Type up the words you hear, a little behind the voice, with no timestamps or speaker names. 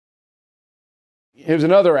here's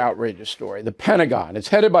another outrageous story. The Pentagon. It's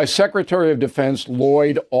headed by Secretary of Defense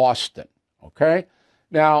Lloyd Austin. Okay?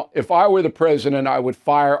 Now, if I were the president, I would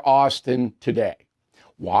fire Austin today.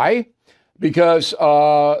 Why? Because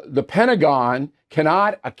the Pentagon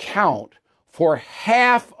cannot account for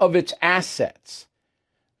half of its assets.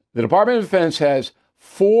 The Department of Defense has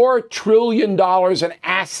 $4 trillion in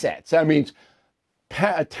assets. That means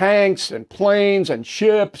tanks and planes and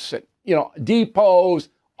ships and, depots,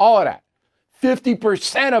 all of that.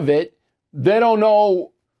 50% of it, they don't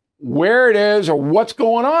know where it is or what's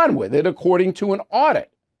going on with it, according to an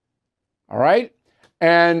audit. All right?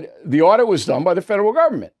 And the audit was done by the federal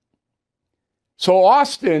government. So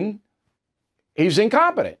Austin, he's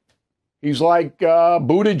incompetent. He's like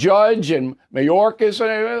Buttigieg and Mayorkas.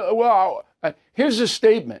 Well, here's a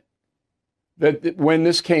statement that when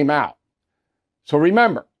this came out. So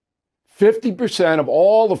remember, 50% of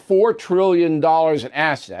all the $4 trillion in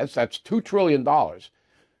assets, that's $2 trillion,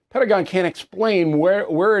 Pentagon can't explain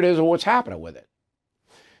where it is or what's happening with it.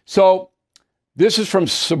 So this is from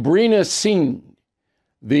Sabrina Singh,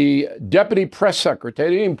 the deputy press secretary.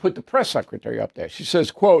 They didn't even put the press secretary up there. She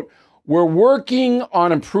says, quote, "We're working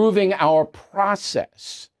on improving our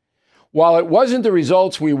process. While it wasn't the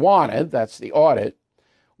results we wanted," that's the audit,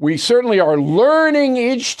 "we certainly are learning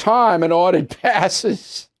each time an audit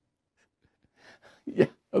passes." Yeah,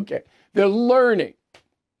 okay. They're learning.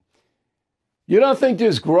 You don't think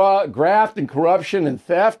there's graft and corruption and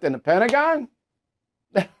theft in the Pentagon?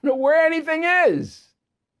 They don't know where anything is.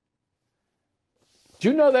 Do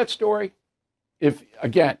you know that story? If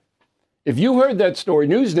you heard that story,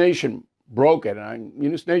 News Nation broke it. And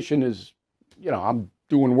News Nation is, I'm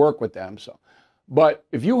doing work with them. But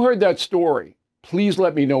if you heard that story, please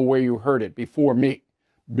let me know where you heard it before me.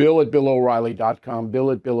 Bill@BillO'Reilly.com,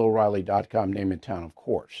 Bill@BillO'Reilly.com, name and town, of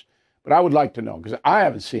course. But I would like to know, because I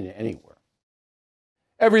haven't seen it anywhere.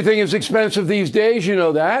 Everything is expensive these days, you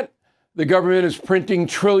know that. The government is printing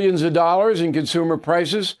trillions of dollars and consumer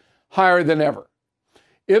prices higher than ever.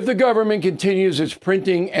 If the government continues its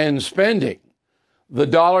printing and spending, the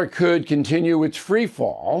dollar could continue its free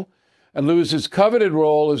fall and lose its coveted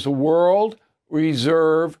role as the world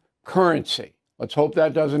reserve currency. Let's hope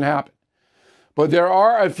that doesn't happen. But there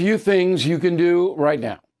are a few things you can do right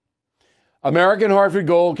now. American Hartford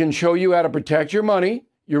Gold can show you how to protect your money,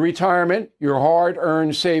 your retirement, your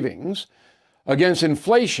hard-earned savings against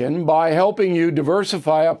inflation by helping you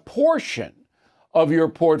diversify a portion of your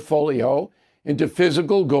portfolio into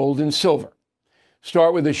physical gold and silver.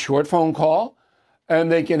 Start with a short phone call, and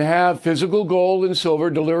they can have physical gold and silver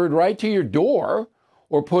delivered right to your door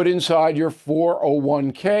or put inside your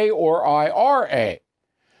 401k or IRA.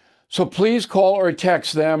 So please call or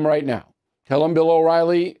text them right now. Tell them Bill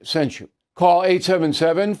O'Reilly sent you. Call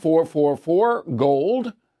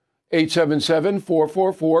 877-444-GOLD,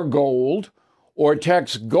 877-444-GOLD, or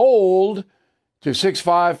text GOLD to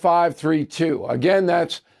 65532. Again,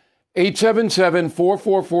 that's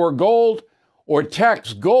 877-444-GOLD, or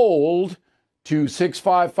text GOLD to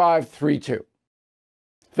 65532.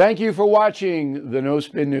 Thank you for watching the No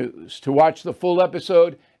Spin News. To watch the full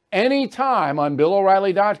episode anytime on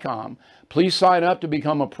BillO'Reilly.com, please sign up to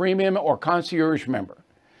become a premium or concierge member.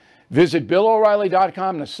 Visit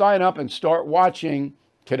BillO'Reilly.com to sign up and start watching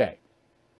today.